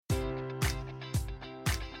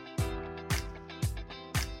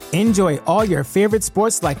Enjoy all your favorite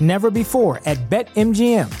sports like never before at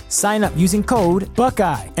BetMGM. Sign up using code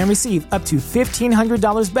Buckeye and receive up to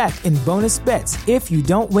 $1,500 back in bonus bets if you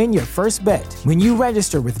don't win your first bet. When you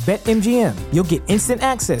register with BetMGM, you'll get instant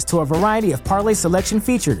access to a variety of parlay selection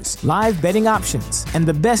features, live betting options, and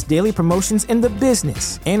the best daily promotions in the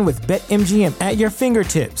business. And with BetMGM at your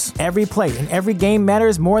fingertips, every play and every game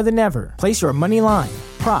matters more than ever. Place your money line,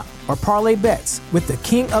 prop, or parlay bets with the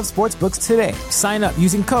king of sportsbooks today. Sign up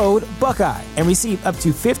using code Buckeye and receive up to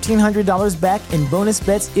 $1,500 back in bonus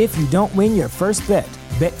bets if you don't win your first bet.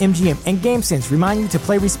 BetMGM and GameSense remind you to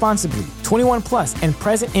play responsibly. 21 plus and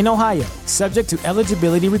present in Ohio, subject to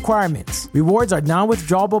eligibility requirements. Rewards are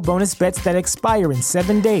non-withdrawable bonus bets that expire in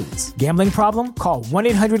 7 days. Gambling problem? Call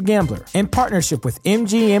 1-800-GAMBLER. In partnership with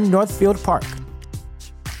MGM Northfield Park.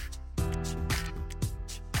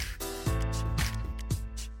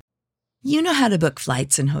 You know how to book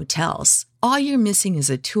flights and hotels. All you're missing is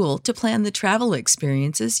a tool to plan the travel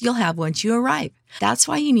experiences you'll have once you arrive. That's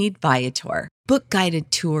why you need Viator. Book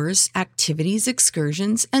guided tours, activities,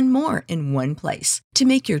 excursions, and more in one place to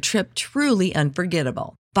make your trip truly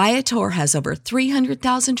unforgettable. Viator has over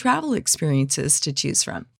 300,000 travel experiences to choose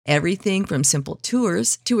from. Everything from simple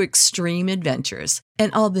tours to extreme adventures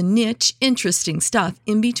and all the niche, interesting stuff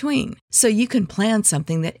in between. So you can plan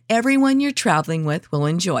something that everyone you're traveling with will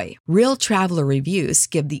enjoy. Real traveler reviews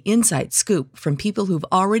give the inside scoop from people who've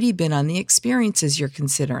already been on the experiences you're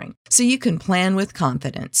considering. So you can plan with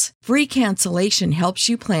confidence. Free cancellation helps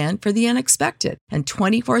you plan for the unexpected. And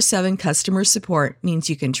 24/7 customer support means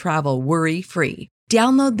you can travel worry-free.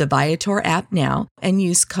 Download the Viator app now and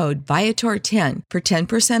use code Viator10 for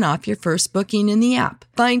 10% off your first booking in the app.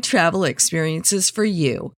 Find travel experiences for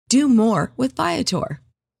you. Do more with Viator.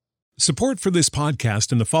 Support for this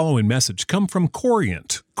podcast and the following message come from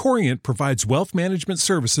Corient. Corient provides wealth management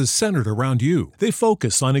services centered around you. They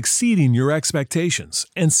focus on exceeding your expectations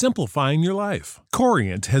and simplifying your life.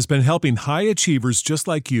 Corient has been helping high achievers just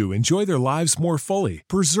like you enjoy their lives more fully,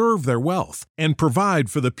 preserve their wealth, and provide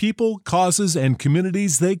for the people, causes, and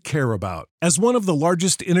communities they care about. As one of the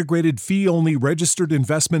largest integrated fee-only registered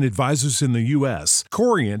investment advisors in the U.S.,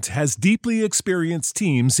 Corient has deeply experienced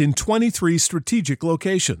teams in 23 strategic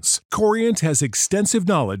locations. Corient has extensive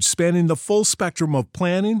knowledge spanning the full spectrum of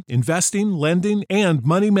planning, investing, lending, and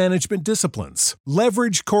money management disciplines.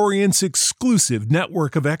 Leverage Corient's exclusive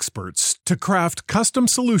network of experts to craft custom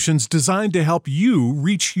solutions designed to help you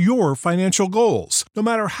reach your financial goals, no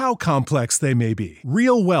matter how complex they may be.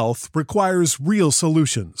 Real wealth requires real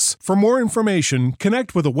solutions. For more information,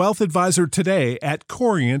 connect with a wealth advisor today at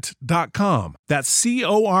Corient.com. That's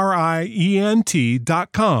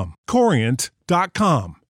Corient.com.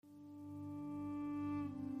 Corient.com.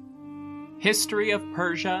 History of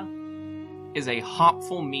Persia is a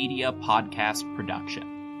Hopful Media podcast production.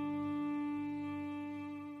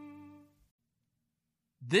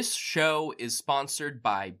 This show is sponsored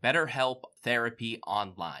by BetterHelp Therapy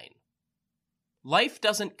Online. Life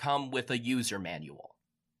doesn't come with a user manual,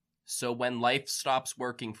 so when life stops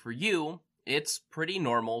working for you, it's pretty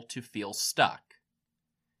normal to feel stuck.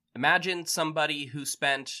 Imagine somebody who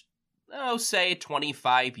spent, say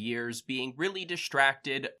 25 years being really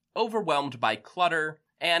distracted, overwhelmed by clutter,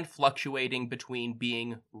 and fluctuating between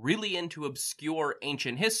being really into obscure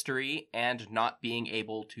ancient history and not being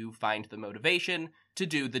able to find the motivation to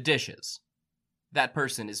do the dishes. That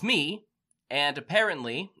person is me, and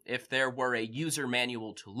apparently, if there were a user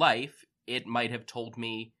manual to life, it might have told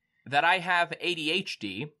me that I have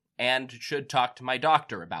ADHD and should talk to my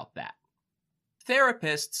doctor about that.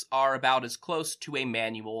 Therapists are about as close to a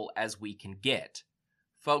manual as we can get.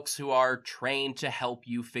 Folks who are trained to help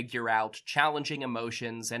you figure out challenging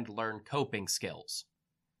emotions and learn coping skills.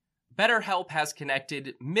 BetterHelp has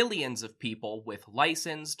connected millions of people with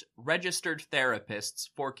licensed, registered therapists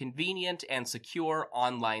for convenient and secure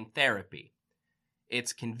online therapy.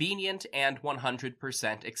 It's convenient and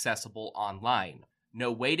 100% accessible online.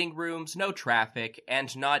 No waiting rooms, no traffic,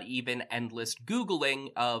 and not even endless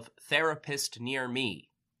Googling of therapist near me.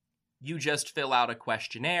 You just fill out a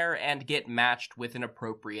questionnaire and get matched with an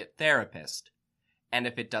appropriate therapist. And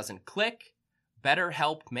if it doesn't click,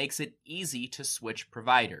 BetterHelp makes it easy to switch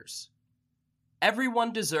providers.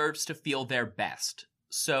 Everyone deserves to feel their best,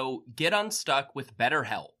 so get unstuck with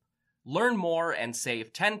BetterHelp. Learn more and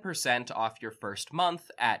save 10% off your first month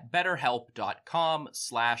at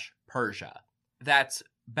betterhelp.com/Persia. That's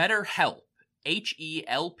BetterHelp,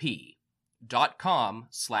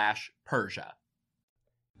 HELP.com/Persia.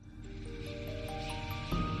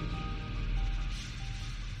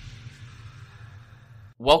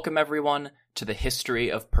 Welcome everyone to the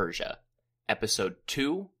History of Persia, Episode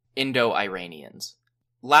 2, Indo-Iranians.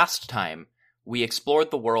 Last time, we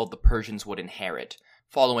explored the world the Persians would inherit,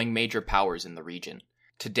 following major powers in the region.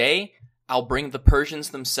 Today, I'll bring the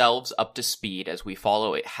Persians themselves up to speed as we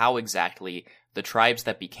follow how exactly the tribes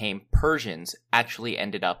that became Persians actually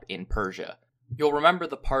ended up in Persia. You'll remember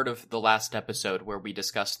the part of the last episode where we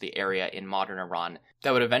discussed the area in modern Iran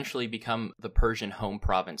that would eventually become the Persian home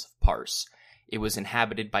province of Pars. It was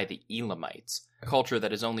inhabited by the Elamites, a culture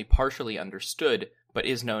that is only partially understood, but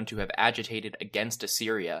is known to have agitated against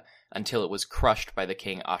Assyria until it was crushed by the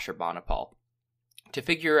king Ashurbanipal. To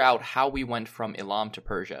figure out how we went from Elam to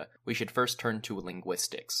Persia, we should first turn to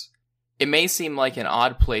linguistics. It may seem like an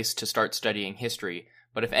odd place to start studying history,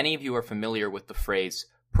 but if any of you are familiar with the phrase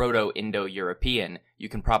Proto-Indo-European, you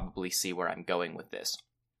can probably see where I'm going with this.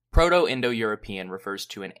 Proto-Indo-European refers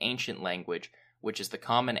to an ancient language which is the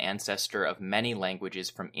common ancestor of many languages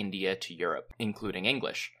from India to Europe, including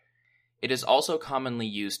English. It is also commonly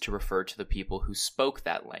used to refer to the people who spoke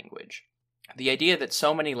that language. The idea that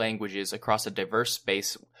so many languages across a diverse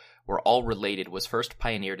space were all related was first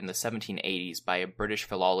pioneered in the 1780s by a British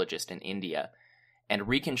philologist in India, and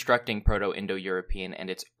reconstructing Proto-Indo-European and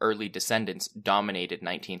its early descendants dominated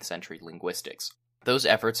 19th century linguistics. Those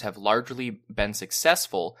efforts have largely been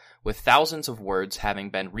successful, with thousands of words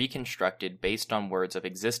having been reconstructed based on words of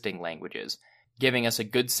existing languages, giving us a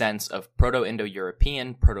good sense of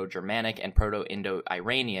Proto-Indo-European, Proto-Germanic, and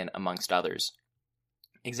Proto-Indo-Iranian, amongst others.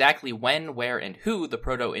 Exactly when, where, and who the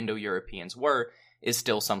Proto-Indo-Europeans were is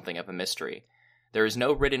still something of a mystery. There is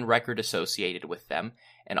no written record associated with them,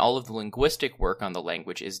 and all of the linguistic work on the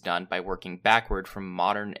language is done by working backward from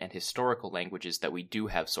modern and historical languages that we do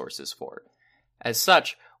have sources for. As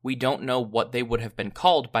such, we don't know what they would have been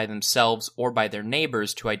called by themselves or by their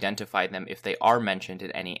neighbors to identify them if they are mentioned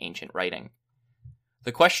in any ancient writing.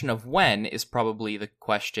 The question of when is probably the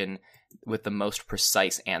question with the most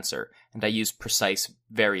precise answer, and I use precise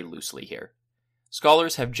very loosely here.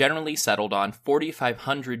 Scholars have generally settled on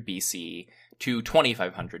 4500 BCE to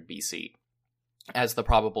 2500 BC as the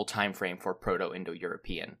probable time frame for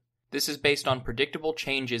Proto-Indo-European. This is based on predictable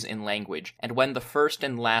changes in language, and when the first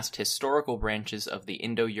and last historical branches of the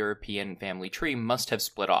Indo-European family tree must have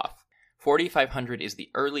split off. 4500 is the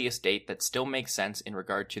earliest date that still makes sense in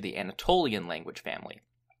regard to the Anatolian language family.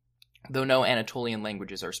 Though no Anatolian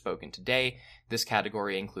languages are spoken today, this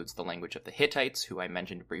category includes the language of the Hittites, who I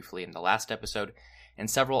mentioned briefly in the last episode, and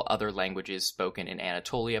several other languages spoken in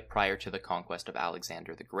Anatolia prior to the conquest of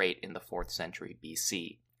Alexander the Great in the 4th century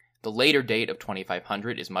BC. The later date of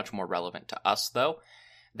 2500 is much more relevant to us, though.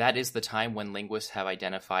 That is the time when linguists have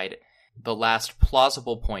identified the last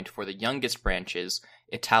plausible point for the youngest branches,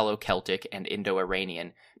 Italo-Celtic and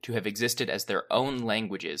Indo-Iranian, to have existed as their own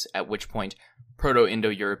languages, at which point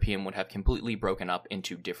Proto-Indo-European would have completely broken up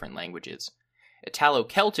into different languages.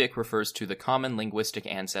 Italo-Celtic refers to the common linguistic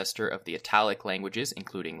ancestor of the Italic languages,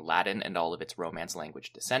 including Latin and all of its Romance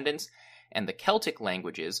language descendants, and the Celtic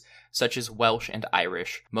languages, such as Welsh and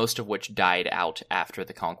Irish, most of which died out after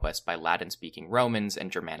the conquest by Latin-speaking Romans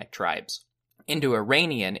and Germanic tribes.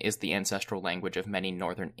 Indo-Iranian is the ancestral language of many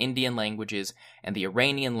northern Indian languages, and the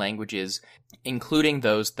Iranian languages, including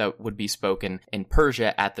those that would be spoken in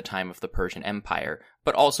Persia at the time of the Persian Empire,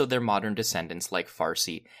 but also their modern descendants like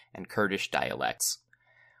Farsi and Kurdish dialects.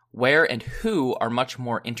 Where and who are much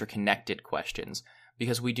more interconnected questions,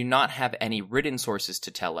 because we do not have any written sources to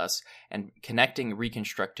tell us, and connecting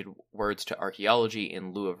reconstructed words to archaeology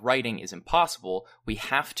in lieu of writing is impossible. We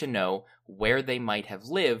have to know where they might have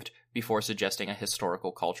lived before suggesting a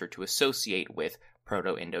historical culture to associate with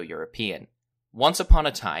Proto-Indo-European. Once upon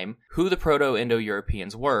a time, who the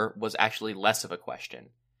Proto-Indo-Europeans were was actually less of a question.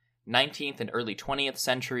 19th and early 20th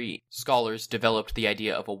century scholars developed the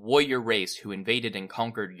idea of a warrior race who invaded and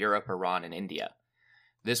conquered Europe, Iran, and India.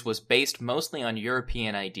 This was based mostly on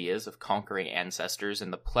European ideas of conquering ancestors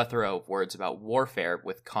and the plethora of words about warfare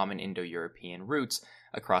with common Indo-European roots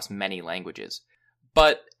across many languages.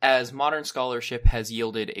 But as modern scholarship has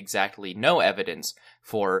yielded exactly no evidence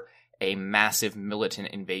for a massive militant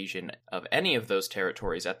invasion of any of those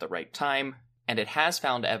territories at the right time, and it has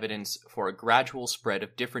found evidence for a gradual spread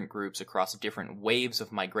of different groups across different waves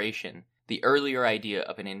of migration, the earlier idea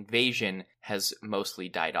of an invasion has mostly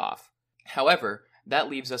died off. However, that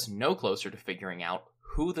leaves us no closer to figuring out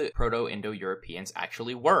who the Proto-Indo-Europeans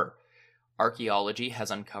actually were. Archaeology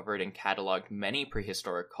has uncovered and cataloged many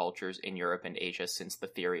prehistoric cultures in Europe and Asia since the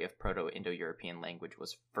theory of Proto-Indo-European language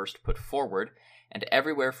was first put forward, and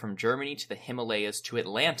everywhere from Germany to the Himalayas to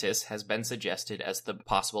Atlantis has been suggested as the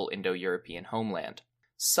possible Indo-European homeland.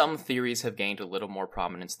 Some theories have gained a little more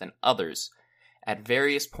prominence than others. At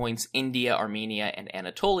various points, India, Armenia, and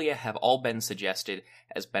Anatolia have all been suggested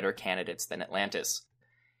as better candidates than Atlantis.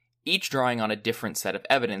 each drawing on a different set of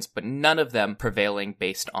evidence, but none of them prevailing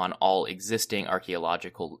based on all existing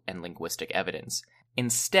archaeological and linguistic evidence.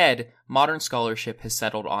 Instead, modern scholarship has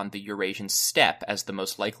settled on the Eurasian steppe as the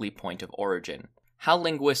most likely point of origin. How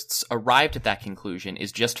linguists arrived at that conclusion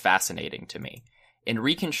is just fascinating to me. In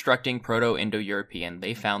reconstructing Proto-Indo-European,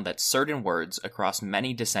 they found that certain words across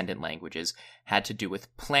many descendant languages had to do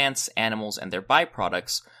with plants, animals, and their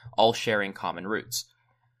byproducts, all sharing common roots.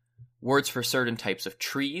 Words for certain types of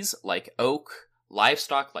trees, like oak,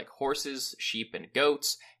 livestock, like horses, sheep, and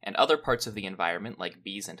goats, and other parts of the environment, like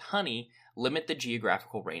bees and honey, limit the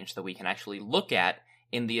geographical range that we can actually look at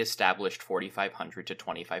in the established 4500 to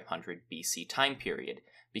 2500 BC time period,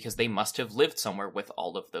 because they must have lived somewhere with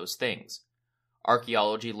all of those things.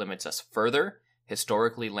 Archaeology limits us further.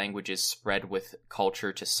 Historically, languages spread with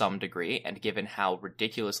culture to some degree, and given how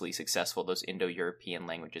ridiculously successful those Indo-European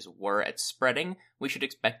languages were at spreading, we should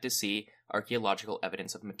expect to see archaeological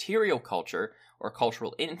evidence of material culture or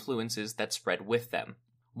cultural influences that spread with them.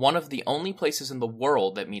 One of the only places in the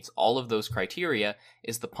world that meets all of those criteria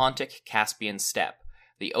is the Pontic-Caspian steppe,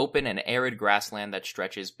 the open and arid grassland that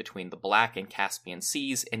stretches between the Black and Caspian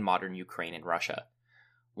Seas in modern Ukraine and Russia.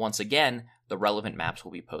 Once again, the relevant maps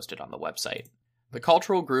will be posted on the website. The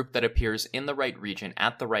cultural group that appears in the right region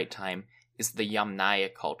at the right time is the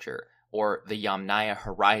Yamnaya culture, or the Yamnaya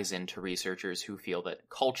horizon to researchers who feel that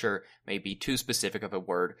culture may be too specific of a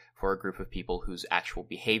word for a group of people whose actual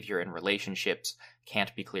behavior and relationships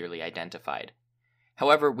can't be clearly identified.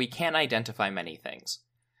 However, we can identify many things.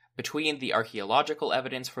 Between the archaeological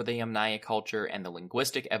evidence for the Yamnaya culture and the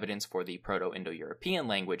linguistic evidence for the Proto-Indo-European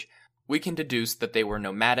language, we can deduce that they were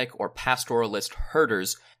nomadic or pastoralist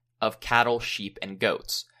herders of cattle, sheep, and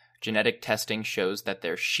goats. Genetic testing shows that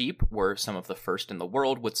their sheep were some of the first in the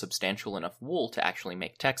world with substantial enough wool to actually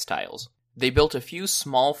make textiles. They built a few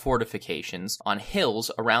small fortifications on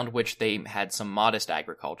hills around which they had some modest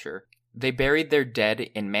agriculture. They buried their dead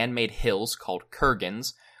in man-made hills called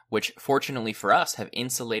kurgans, which fortunately for us have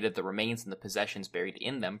insulated the remains and the possessions buried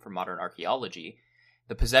in them from modern archaeology.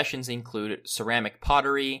 The possessions include ceramic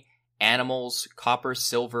pottery, animals, copper,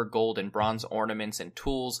 silver, gold, and bronze ornaments and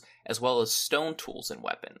tools, as well as stone tools and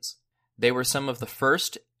weapons. They were some of the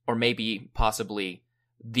first, or maybe possibly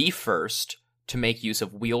the first, to make use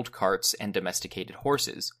of wheeled carts and domesticated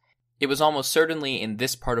horses. It was almost certainly in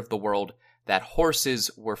this part of the world that horses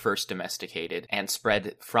were first domesticated and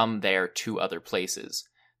spread from there to other places.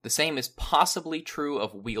 The same is possibly true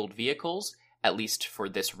of wheeled vehicles, at least for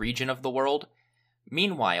this region of the world.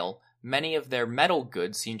 Meanwhile, many of their metal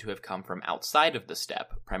goods seem to have come from outside of the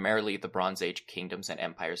steppe, primarily the Bronze Age kingdoms and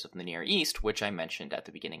empires of the Near East, which I mentioned at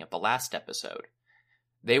the beginning of the last episode.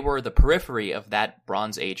 They were the periphery of that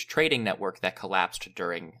Bronze Age trading network that collapsed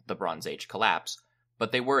during the Bronze Age collapse,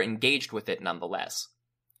 but they were engaged with it nonetheless.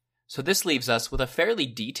 So this leaves us with a fairly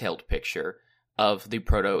detailed picture of the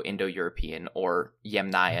Proto-Indo-European, or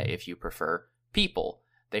Yamnaya if you prefer, people.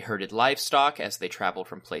 They herded livestock as they traveled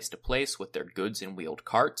from place to place with their goods in wheeled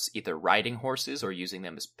carts, either riding horses or using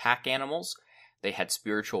them as pack animals. They had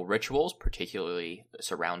spiritual rituals, particularly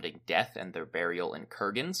surrounding death and their burial in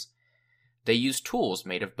kurgans. They used tools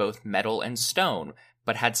made of both metal and stone,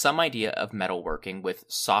 but had some idea of metalworking with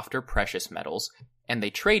softer precious metals, and they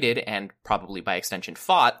traded, and probably by extension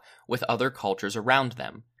fought, with other cultures around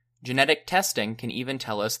them. Genetic testing can even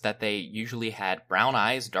tell us that they usually had brown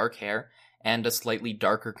eyes, dark hair, and a slightly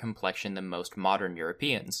darker complexion than most modern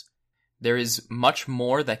Europeans. There is much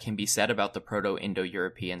more that can be said about the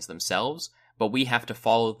Proto-Indo-Europeans themselves, but we have to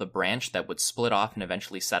follow the branch that would split off and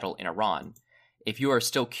eventually settle in Iran. If you are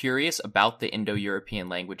still curious about the Indo-European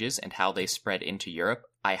languages and how they spread into Europe,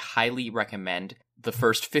 I highly recommend the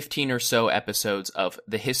first 15 or so episodes of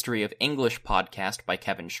the History of English podcast by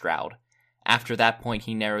Kevin Stroud. After that point,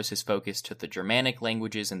 he narrows his focus to the Germanic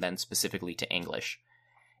languages and then specifically to English.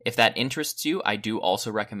 If that interests you, I do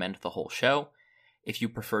also recommend the whole show. If you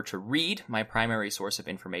prefer to read, my primary source of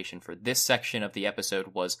information for this section of the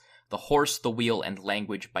episode was The Horse, the Wheel, and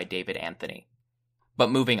Language by David Anthony. But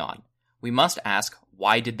moving on, we must ask,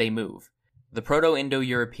 why did they move? The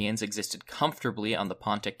Proto-Indo-Europeans existed comfortably on the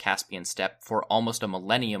Pontic-Caspian steppe for almost a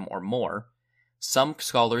millennium or more. Some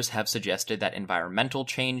scholars have suggested that environmental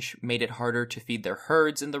change made it harder to feed their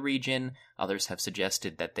herds in the region. Others have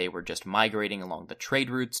suggested that they were just migrating along the trade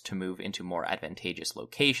routes to move into more advantageous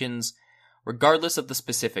locations. Regardless of the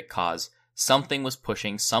specific cause, something was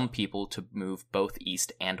pushing some people to move both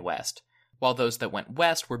east and west. While those that went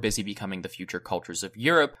west were busy becoming the future cultures of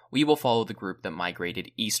Europe, we will follow the group that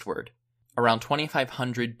migrated eastward. Around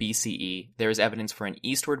 2500 BCE, there is evidence for an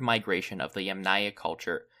eastward migration of the Yamnaya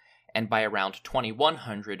culture, and by around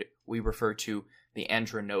 2100, we refer to the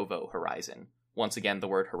Andronovo horizon. Once again, the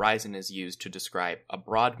word horizon is used to describe a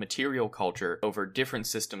broad material culture over different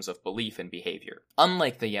systems of belief and behavior.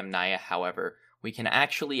 Unlike the Yamnaya, however, we can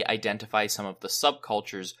actually identify some of the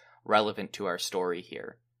subcultures relevant to our story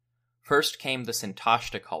here. First came the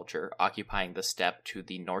Sintashta culture, occupying the steppe to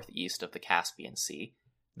the northeast of the Caspian Sea.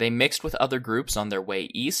 They mixed with other groups on their way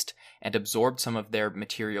east and absorbed some of their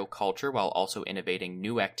material culture while also innovating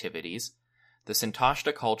new activities. The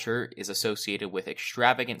Sintashta culture is associated with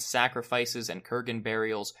extravagant sacrifices and kurgan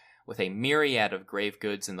burials, with a myriad of grave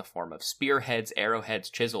goods in the form of spearheads, arrowheads,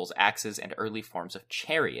 chisels, axes, and early forms of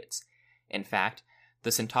chariots. In fact,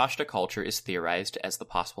 the Sintashta culture is theorized as the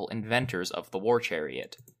possible inventors of the war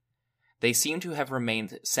chariot. They seem to have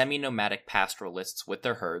remained semi-nomadic pastoralists with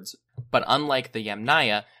their herds, but unlike the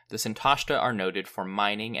Yamnaya, the Sintashta are noted for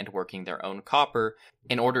mining and working their own copper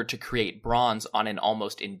in order to create bronze on an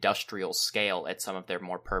almost industrial scale at some of their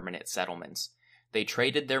more permanent settlements. They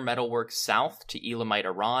traded their metalwork south to Elamite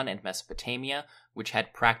Iran and Mesopotamia, which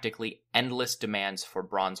had practically endless demands for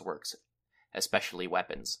bronze works, especially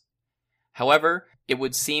weapons. However, it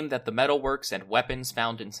would seem that the metalworks and weapons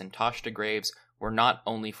found in Sintashta graves were not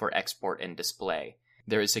only for export and display.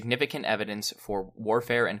 There is significant evidence for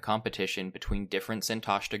warfare and competition between different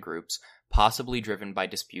Sintashta groups, possibly driven by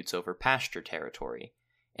disputes over pasture territory.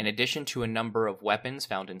 In addition to a number of weapons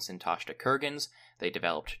found in Sintashta kurgans, they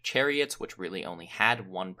developed chariots, which really only had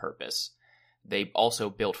one purpose. They also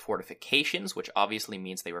built fortifications, which obviously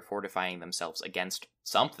means they were fortifying themselves against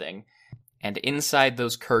something. And inside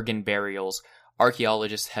those kurgan burials,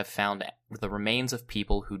 archaeologists have found the remains of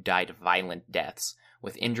people who died violent deaths,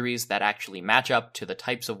 with injuries that actually match up to the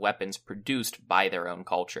types of weapons produced by their own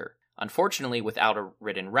culture. Unfortunately, without a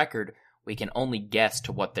written record, we can only guess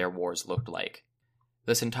to what their wars looked like.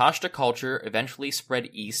 The Sintashta culture eventually spread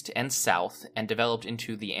east and south and developed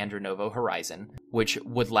into the Andronovo horizon, which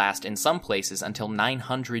would last in some places until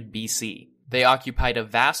 900 BC. They occupied a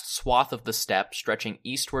vast swath of the steppe stretching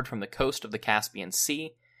eastward from the coast of the Caspian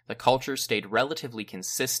Sea. The culture stayed relatively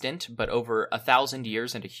consistent, but over 1,000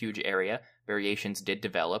 years and a huge area, variations did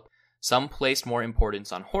develop. Some placed more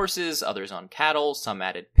importance on horses, others on cattle, some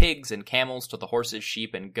added pigs and camels to the horses,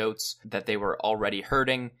 sheep, and goats that they were already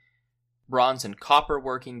herding. Bronze and copper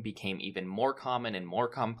working became even more common and more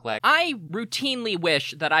complex. I routinely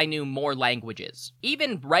wish that I knew more languages.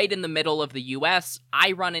 Even right in the middle of the US,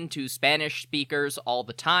 I run into Spanish speakers all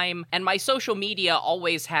the time, and my social media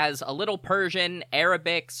always has a little Persian,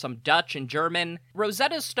 Arabic, some Dutch, and German.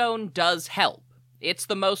 Rosetta Stone does help. It's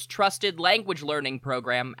the most trusted language learning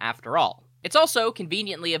program after all. It's also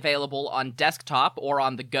conveniently available on desktop or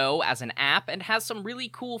on the go as an app and has some really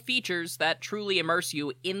cool features that truly immerse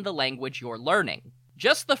you in the language you're learning.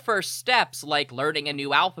 Just the first steps, like learning a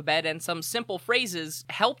new alphabet and some simple phrases,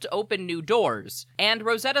 helped open new doors, and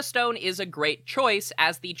Rosetta Stone is a great choice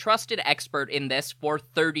as the trusted expert in this for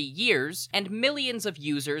 30 years and millions of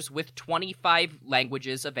users with 25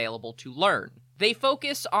 languages available to learn. They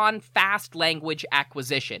focus on fast language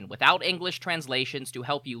acquisition without English translations to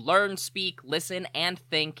help you learn, speak, listen, and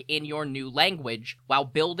think in your new language while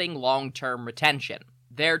building long-term retention.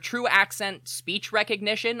 Their true accent speech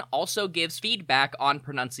recognition also gives feedback on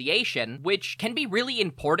pronunciation, which can be really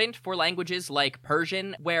important for languages like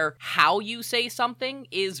Persian, where how you say something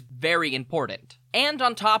is very important. And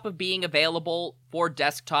on top of being available for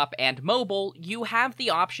desktop and mobile, you have the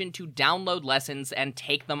option to download lessons and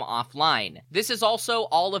take them offline. This is also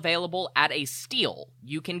all available at a steal.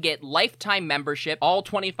 You can get lifetime membership, all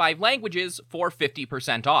 25 languages, for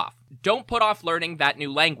 50% off. Don't put off learning that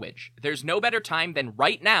new language. There's no better time than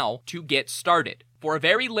right now to get started. For a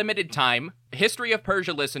very limited time, History of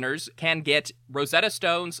Persia listeners can get Rosetta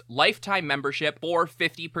Stone's lifetime membership for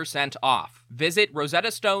 50% off. Visit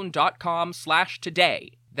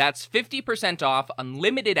rosettastone.com/today. That's 50% off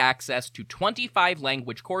unlimited access to 25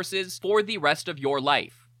 language courses for the rest of your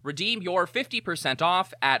life. Redeem your 50%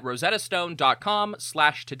 off at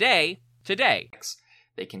rosettastone.com/today today.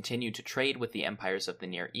 They continued to trade with the empires of the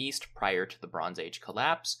Near East prior to the Bronze Age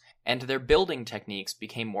collapse, and their building techniques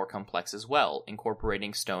became more complex as well,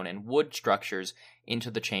 incorporating stone and wood structures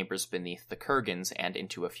into the chambers beneath the kurgans and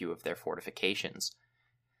into a few of their fortifications.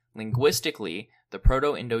 Linguistically, the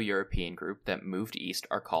Proto-Indo-European group that moved east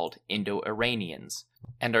are called Indo-Iranians,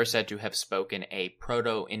 and are said to have spoken a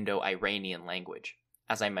Proto-Indo-Iranian language.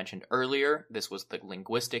 As I mentioned earlier, this was the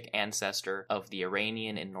linguistic ancestor of the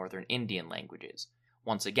Iranian and Northern Indian languages.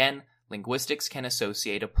 Once again, linguistics can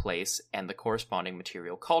associate a place and the corresponding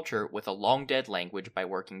material culture with a long-dead language by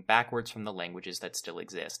working backwards from the languages that still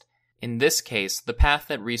exist. In this case, the path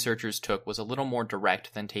that researchers took was a little more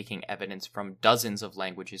direct than taking evidence from dozens of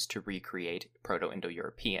languages to recreate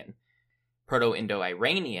Proto-Indo-European.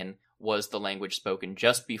 Proto-Indo-Iranian was the language spoken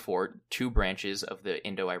just before two branches of the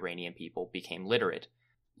Indo-Iranian people became literate.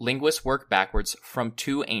 Linguists work backwards from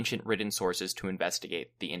two ancient written sources to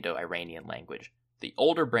investigate the Indo-Iranian language. The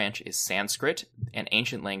older branch is Sanskrit, an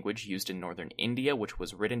ancient language used in northern India, which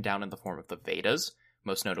was written down in the form of the Vedas,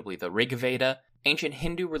 most notably the Rig Veda, ancient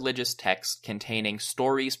Hindu religious texts containing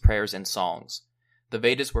stories, prayers, and songs. The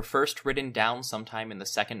Vedas were first written down sometime in the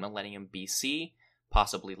 2nd millennium BC,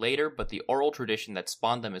 possibly later, but the oral tradition that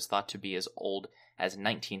spawned them is thought to be as old as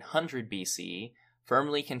 1900 BCE,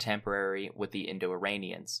 firmly contemporary with the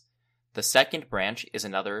Indo-Iranians. The second branch is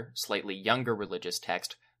another, slightly younger religious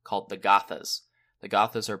text called the Gathas. The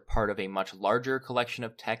Gathas are part of a much larger collection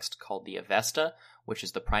of texts called the Avesta, which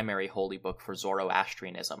is the primary holy book for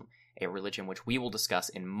Zoroastrianism, a religion which we will discuss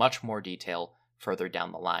in much more detail further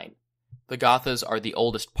down the line. The Gathas are the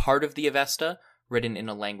oldest part of the Avesta, written in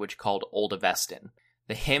a language called Old Avestan.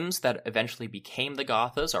 The hymns that eventually became the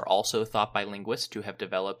Gathas are also thought by linguists to have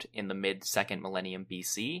developed in the mid-2nd millennium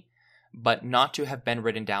BC, but not to have been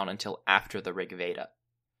written down until after the Rig Veda.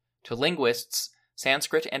 To linguists,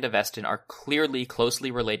 Sanskrit and Avestan are clearly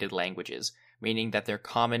closely related languages, meaning that their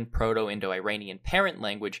common Proto-Indo-Iranian parent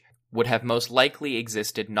language would have most likely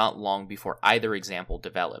existed not long before either example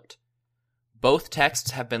developed. Both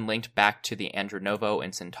texts have been linked back to the Andronovo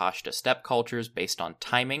and Sintashta steppe cultures based on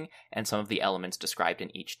timing and some of the elements described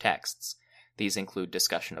in each text. These include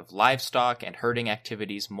discussion of livestock and herding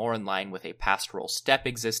activities more in line with a pastoral steppe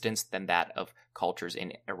existence than that of cultures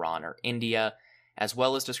in Iran or India, as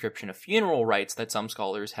well as description of funeral rites that some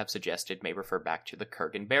scholars have suggested may refer back to the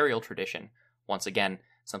Kurgan burial tradition, once again,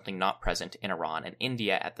 something not present in Iran and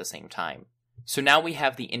India at the same time. So now we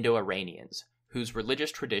have the Indo-Iranians, whose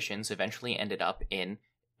religious traditions eventually ended up in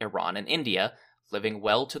Iran and India, living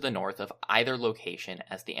well to the north of either location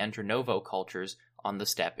as the Andronovo cultures on the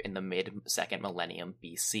steppe in the mid-2nd millennium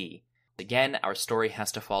BC. Again, our story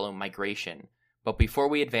has to follow migration, but before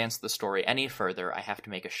we advance the story any further, I have to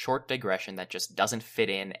make a short digression that just doesn't fit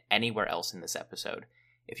in anywhere else in this episode.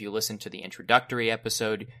 If you listen to the introductory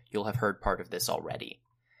episode, you'll have heard part of this already.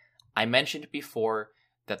 I mentioned before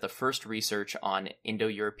that the first research on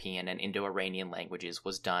Indo-European and Indo-Iranian languages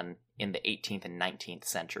was done in the 18th and 19th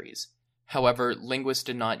centuries. However, linguists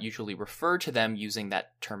did not usually refer to them using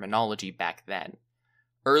that terminology back then.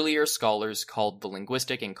 Earlier scholars called the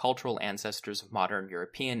linguistic and cultural ancestors of modern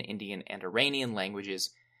European, Indian, and Iranian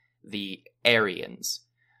languages the Aryans.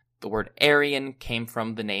 The word Aryan came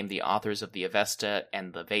from the name the authors of the Avesta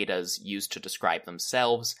and the Vedas used to describe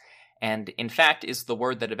themselves, and in fact is the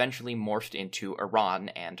word that eventually morphed into Iran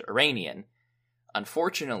and Iranian.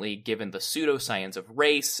 Unfortunately, given the pseudoscience of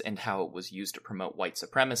race and how it was used to promote white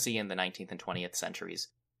supremacy in the 19th and 20th centuries,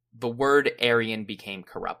 the word Aryan became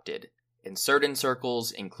corrupted. In certain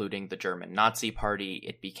circles, including the German Nazi Party,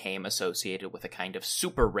 it became associated with a kind of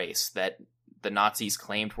super race that the Nazis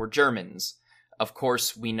claimed were Germans. Of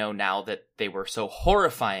course, we know now that they were so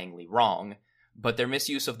horrifyingly wrong, but their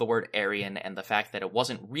misuse of the word Aryan and the fact that it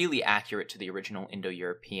wasn't really accurate to the original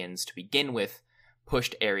Indo-Europeans to begin with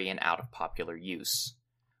pushed Aryan out of popular use.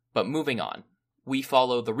 But moving on, we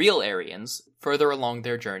follow the real Aryans further along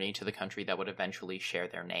their journey to the country that would eventually share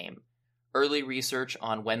their name. Early research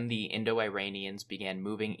on when the Indo-Iranians began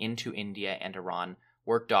moving into India and Iran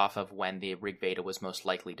worked off of when the Rig Veda was most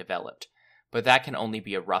likely developed, but that can only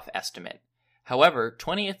be a rough estimate. However,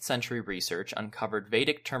 20th century research uncovered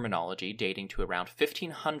Vedic terminology dating to around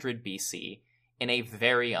 1500 BC in a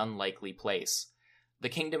very unlikely place. The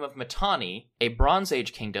kingdom of Mitanni, a Bronze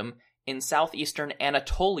Age kingdom in southeastern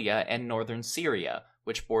Anatolia and northern Syria,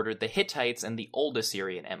 which bordered the Hittites and the Old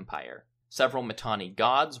Assyrian Empire. Several Mitanni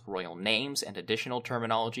gods, royal names, and additional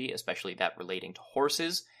terminology, especially that relating to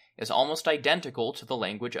horses, is almost identical to the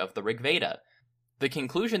language of the Rig Veda. The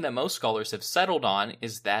conclusion that most scholars have settled on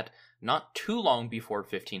is that, not too long before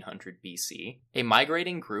 1500 BC, a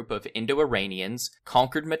migrating group of Indo-Iranians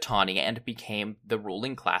conquered Mitanni and became the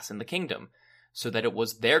ruling class in the kingdom, so that it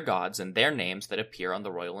was their gods and their names that appear on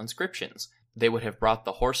the royal inscriptions. They would have brought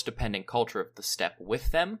the horse-dependent culture of the steppe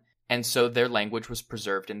with them, and so their language was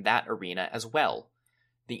preserved in that arena as well.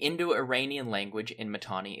 The Indo-Iranian language in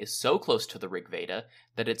Mitanni is so close to the Rig Veda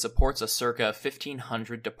that it supports a circa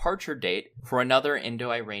 1500 departure date for another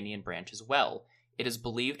Indo-Iranian branch as well. It is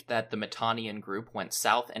believed that the Mitannian group went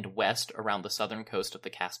south and west around the southern coast of the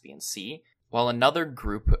Caspian Sea, while another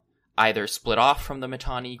group either split off from the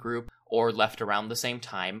Mitanni group or left around the same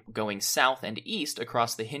time, going south and east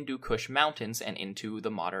across the Hindu Kush Mountains and into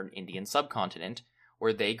the modern Indian subcontinent,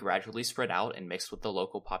 where they gradually spread out and mixed with the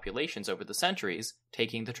local populations over the centuries,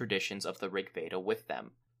 taking the traditions of the Rig Veda with them.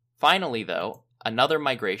 Finally, though, another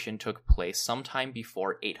migration took place sometime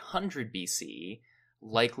before 800 BCE,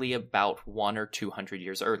 likely about 100 or 200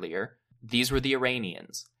 years earlier. These were the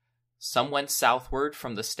Iranians. Some went southward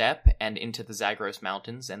from the steppe and into the Zagros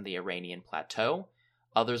Mountains and the Iranian Plateau.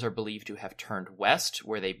 Others are believed to have turned west,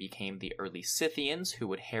 where they became the early Scythians, who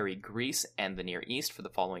would harry Greece and the Near East for the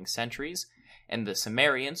following centuries, and the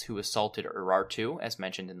Cimmerians, who assaulted Urartu, as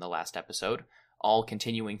mentioned in the last episode, all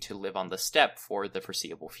continuing to live on the steppe for the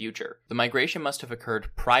foreseeable future. The migration must have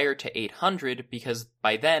occurred prior to 800 because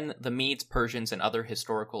by then the Medes, Persians, and other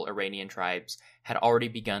historical Iranian tribes had already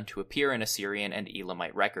begun to appear in Assyrian and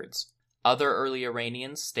Elamite records. Other early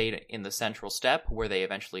Iranians stayed in the central steppe, where they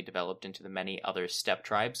eventually developed into the many other steppe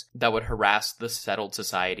tribes that would harass the settled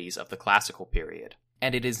societies of the classical period.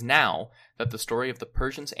 And it is now that the story of the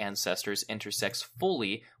Persians' ancestors intersects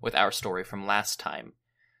fully with our story from last time.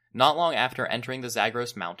 Not long after entering the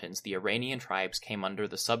Zagros Mountains, the Iranian tribes came under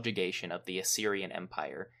the subjugation of the Assyrian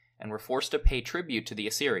Empire and were forced to pay tribute to the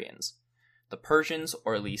Assyrians. The Persians,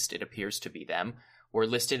 or at least it appears to be them, were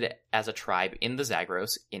listed as a tribe in the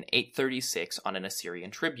Zagros in 836 on an Assyrian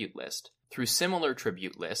tribute list. Through similar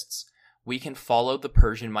tribute lists, we can follow the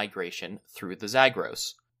Persian migration through the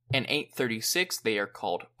Zagros. In 836, they are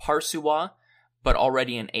called Parsuwa, but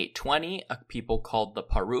already in 820, a people called the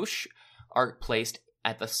Parush are placed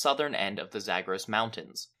at the southern end of the Zagros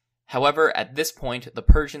Mountains. However, at this point, the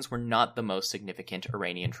Persians were not the most significant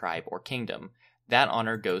Iranian tribe or kingdom. That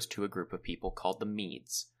honor goes to a group of people called the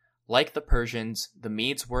Medes. Like the Persians, the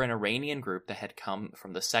Medes were an Iranian group that had come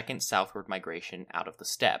from the second southward migration out of the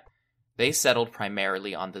steppe. They settled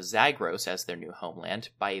primarily on the Zagros as their new homeland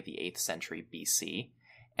by the 8th century BC,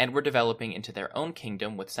 and were developing into their own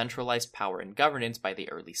kingdom with centralized power and governance by the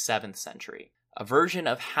early 7th century. A version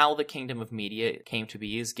of how the Kingdom of Media came to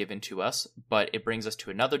be is given to us, but it brings us to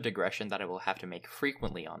another digression that I will have to make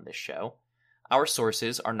frequently on this show. Our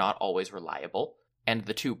sources are not always reliable, and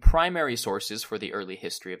the two primary sources for the early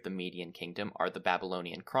history of the Median Kingdom are the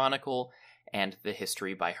Babylonian Chronicle and the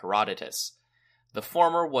history by Herodotus. The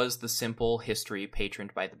former was the simple history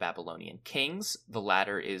patroned by the Babylonian kings. The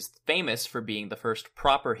latter is famous for being the first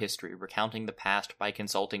proper history recounting the past by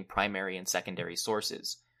consulting primary and secondary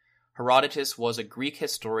sources. Herodotus was a Greek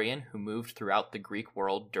historian who moved throughout the Greek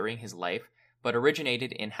world during his life, but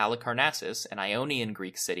originated in Halicarnassus, an Ionian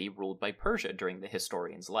Greek city ruled by Persia during the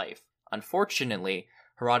historian's life. Unfortunately,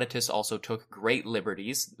 Herodotus also took great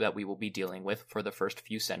liberties that we will be dealing with for the first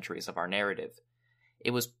few centuries of our narrative.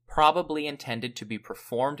 It was probably intended to be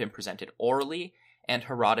performed and presented orally, and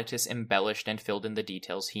Herodotus embellished and filled in the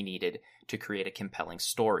details he needed to create a compelling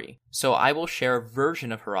story. So I will share a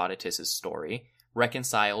version of Herodotus' story,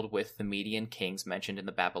 reconciled with the Median kings mentioned in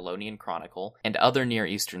the Babylonian Chronicle and other Near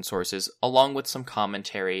Eastern sources, along with some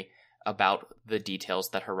commentary about the details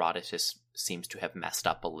that Herodotus seems to have messed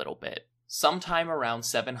up a little bit. Sometime around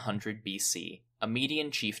 700 BC, a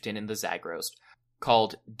Median chieftain in the Zagros,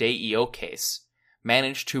 called Deioces,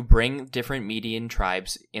 managed to bring different Median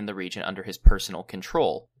tribes in the region under his personal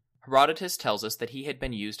control. Herodotus tells us that he had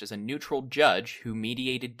been used as a neutral judge who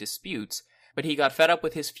mediated disputes, but he got fed up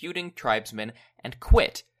with his feuding tribesmen and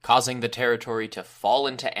quit, causing the territory to fall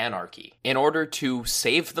into anarchy. In order to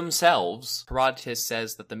save themselves, Herodotus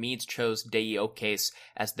says that the Medes chose Deioces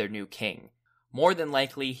as their new king. More than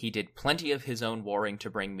likely, he did plenty of his own warring to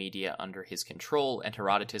bring Media under his control, and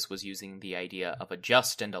Herodotus was using the idea of a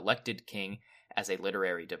just and elected king as a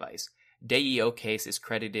literary device. Deioces is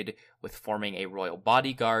credited with forming a royal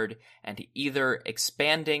bodyguard and either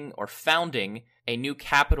expanding or founding a new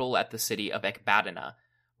capital at the city of Ecbatana,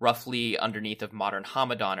 roughly underneath of modern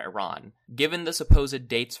Hamadan, Iran. Given the supposed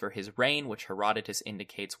dates for his reign, which Herodotus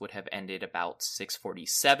indicates would have ended about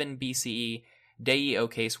 647 BCE,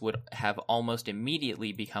 Deioces would have almost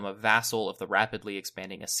immediately become a vassal of the rapidly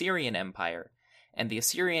expanding Assyrian Empire, and the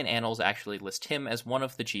Assyrian annals actually list him as one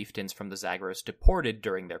of the chieftains from the Zagros deported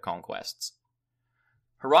during their conquests.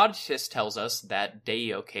 Herodotus tells us that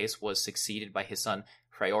Deioces was succeeded by his son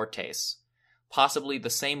Phraortes, possibly the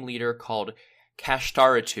same leader called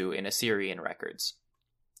Kashtaratu in Assyrian records.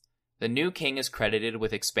 The new king is credited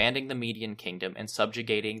with expanding the Median kingdom and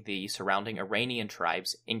subjugating the surrounding Iranian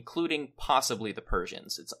tribes, including possibly the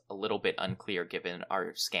Persians. It's a little bit unclear given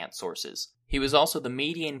our scant sources. He was also the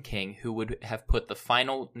Median king who would have put the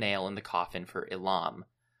final nail in the coffin for Elam.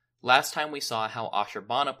 Last time we saw how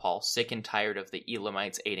Ashurbanipal, sick and tired of the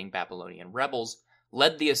Elamites aiding Babylonian rebels,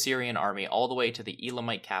 led the Assyrian army all the way to the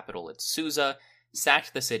Elamite capital at Susa,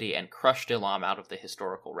 sacked the city, and crushed Elam out of the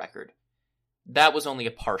historical record. That was only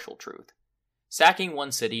a partial truth. Sacking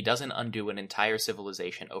one city doesn't undo an entire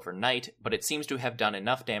civilization overnight, but it seems to have done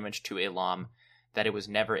enough damage to Elam that it was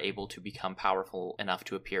never able to become powerful enough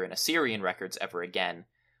to appear in Assyrian records ever again,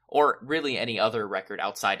 or really any other record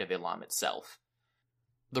outside of Elam itself.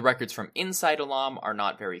 The records from inside Elam are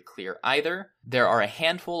not very clear either. There are a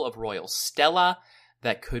handful of royal stela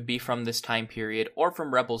that could be from this time period, or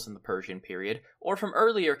from rebels in the Persian period, or from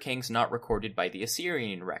earlier kings not recorded by the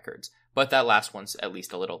Assyrian records, but that last one's at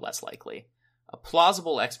least a little less likely. A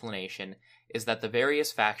plausible explanation is that the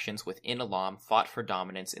various factions within Elam fought for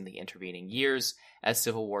dominance in the intervening years, as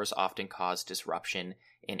civil wars often caused disruption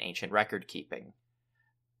in ancient record keeping.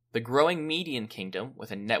 The growing Median kingdom,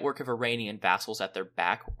 with a network of Iranian vassals at their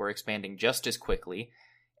back, were expanding just as quickly,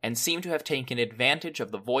 and seem to have taken advantage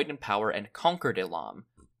of the void in power and conquered Elam.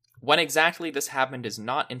 When exactly this happened is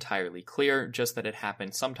not entirely clear, just that it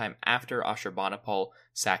happened sometime after Ashurbanipal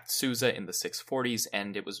sacked Susa in the 640s,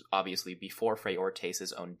 and it was obviously before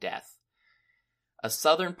Phraortes' own death. A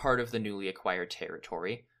southern part of the newly acquired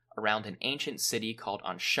territory, around an ancient city called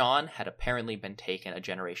Anshan, had apparently been taken a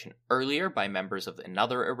generation earlier by members of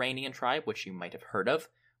another Iranian tribe, which you might have heard of.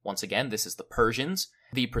 Once again, this is the Persians.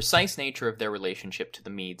 The precise nature of their relationship to the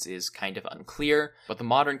Medes is kind of unclear, but the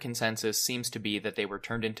modern consensus seems to be that they were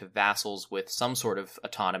turned into vassals with some sort of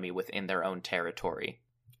autonomy within their own territory.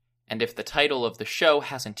 And if the title of the show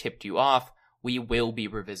hasn't tipped you off, we will be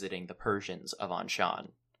revisiting the Persians of Anshan.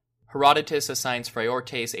 Herodotus assigns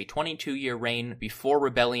Phraortes a 22-year reign before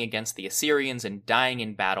rebelling against the Assyrians and dying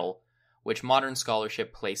in battle, which modern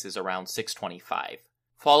scholarship places around 625.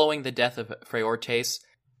 Following the death of Phraortes,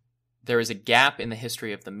 there is a gap in the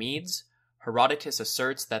history of the Medes. Herodotus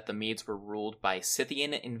asserts that the Medes were ruled by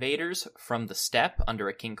Scythian invaders from the steppe under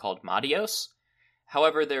a king called Madios.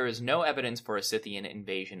 However, there is no evidence for a Scythian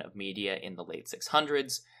invasion of Media in the late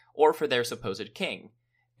 600s, or for their supposed king.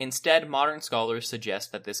 Instead, modern scholars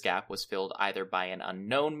suggest that this gap was filled either by an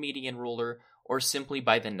unknown Median ruler, or simply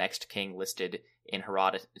by the next king listed in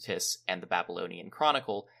Herodotus and the Babylonian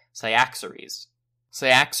Chronicle, Cyaxares.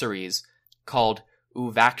 Cyaxares, called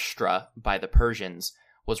Uvakshtra by the Persians,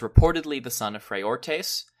 was reportedly the son of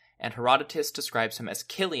Phraortes, and Herodotus describes him as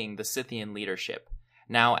killing the Scythian leadership.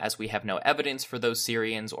 Now, as we have no evidence for those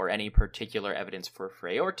Syrians or any particular evidence for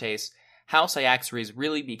Phraortes, how Cyaxares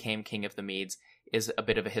really became king of the Medes is a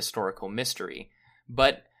bit of a historical mystery,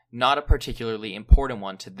 but not a particularly important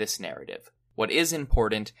one to this narrative. What is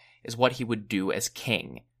important is what he would do as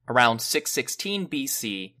king. Around 616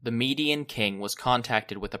 BC, the Median king was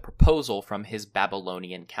contacted with a proposal from his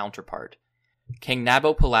Babylonian counterpart. King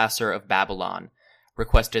Nabopolassar of Babylon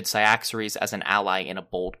requested Cyaxares as an ally in a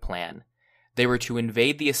bold plan. They were to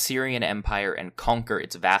invade the Assyrian Empire and conquer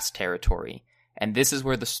its vast territory, and this is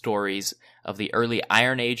where the stories of the early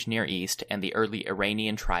Iron Age Near East and the early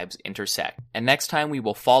Iranian tribes intersect. And next time we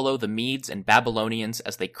will follow the Medes and Babylonians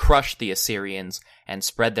as they crush the Assyrians and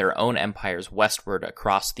spread their own empires westward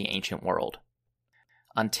across the ancient world.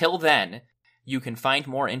 Until then, you can find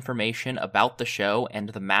more information about the show and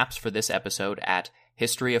the maps for this episode at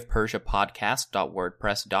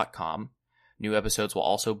historyofpersiapodcast.wordpress.com. New episodes will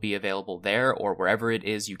also be available there or wherever it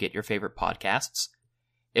is you get your favorite podcasts.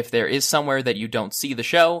 If there is somewhere that you don't see the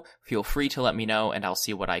show, feel free to let me know and I'll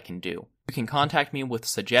see what I can do. You can contact me with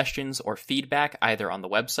suggestions or feedback either on the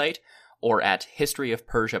website or at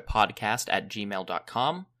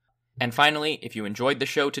historyofpersiapodcast@gmail.com. And finally, if you enjoyed the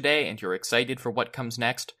show today and you're excited for what comes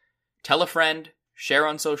next, tell a friend, share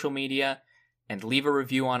on social media, and leave a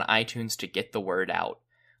review on iTunes to get the word out.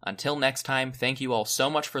 Until next time, thank you all so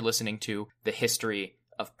much for listening to The History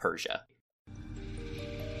of Persia.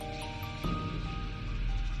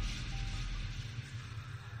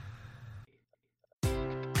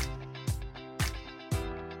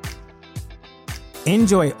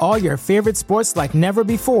 Enjoy all your favorite sports like never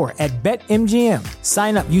before at BetMGM.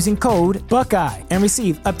 Sign up using code Buckeye and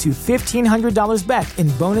receive up to $1,500 back in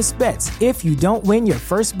bonus bets if you don't win your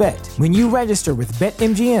first bet. When you register with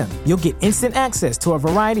BetMGM, you'll get instant access to a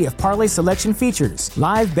variety of parlay selection features,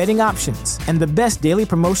 live betting options, and the best daily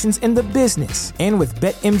promotions in the business. And with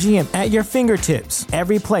BetMGM at your fingertips,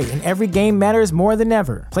 every play and every game matters more than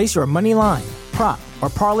ever. Place your money line, prop, or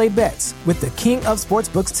parlay bets with the king of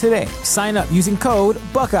sportsbooks today. Sign up using code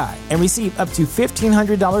Buckeye and receive up to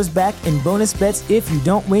 $1,500 back in bonus bets if you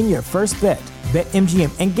don't win your first bet. BetMGM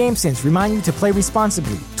and GameSense remind you to play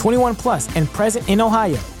responsibly. 21 plus and present in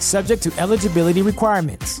Ohio, subject to eligibility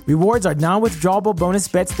requirements. Rewards are non-withdrawable bonus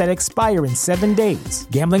bets that expire in 7 days.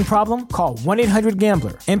 Gambling problem? Call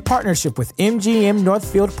 1-800-GAMBLER in partnership with MGM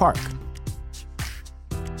Northfield Park.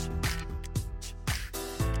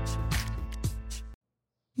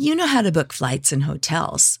 You know how to book flights and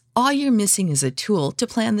hotels. All you're missing is a tool to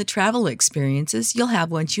plan the travel experiences you'll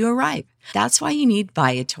have once you arrive. That's why you need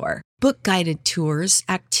Viator. Book guided tours,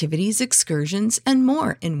 activities, excursions, and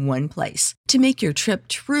more in one place to make your trip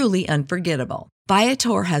truly unforgettable.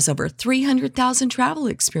 Viator has over 300,000 travel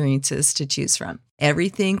experiences to choose from.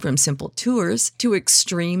 Everything from simple tours to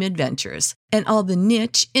extreme adventures and all the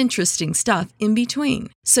niche, interesting stuff in between.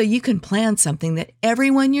 So you can plan something that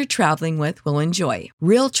everyone you're traveling with will enjoy.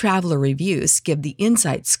 Real traveler reviews give the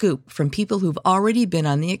inside scoop from people who've already been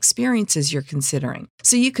on the experiences you're considering.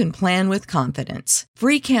 So you can plan with confidence.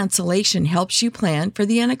 Free cancellation helps you plan for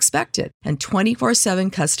the unexpected. And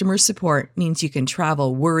 24/7 customer support means you can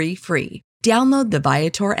travel worry-free. Download the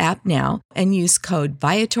Viator app now and use code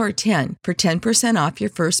Viator10 for 10% off your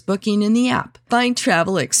first booking in the app. Find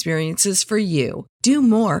travel experiences for you. Do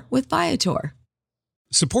more with Viator.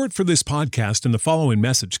 Support for this podcast and the following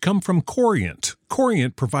message come from Corient.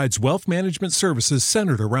 Corient provides wealth management services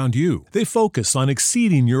centered around you. They focus on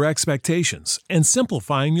exceeding your expectations and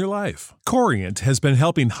simplifying your life. Corient has been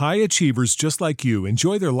helping high achievers just like you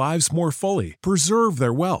enjoy their lives more fully, preserve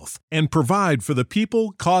their wealth, and provide for the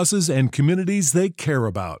people, causes, and communities they care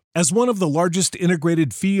about. As one of the largest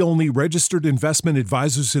integrated fee-only registered investment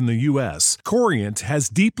advisors in the U.S., Corient has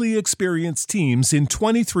deeply experienced teams in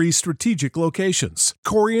 23 strategic locations.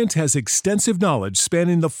 Corient has extensive knowledge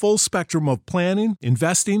spanning the full spectrum of planning,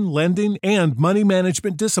 investing, lending, and money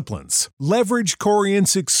management disciplines. Leverage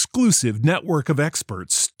Corient's exclusive network of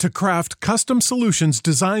experts to craft custom solutions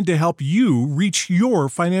designed to help you reach your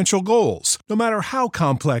financial goals, no matter how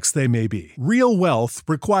complex they may be. Real wealth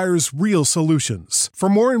requires real solutions. For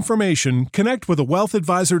more information, connect with a wealth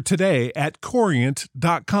advisor today at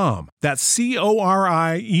Corient.com. That's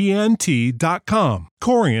Corient.com.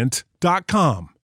 Corient.com.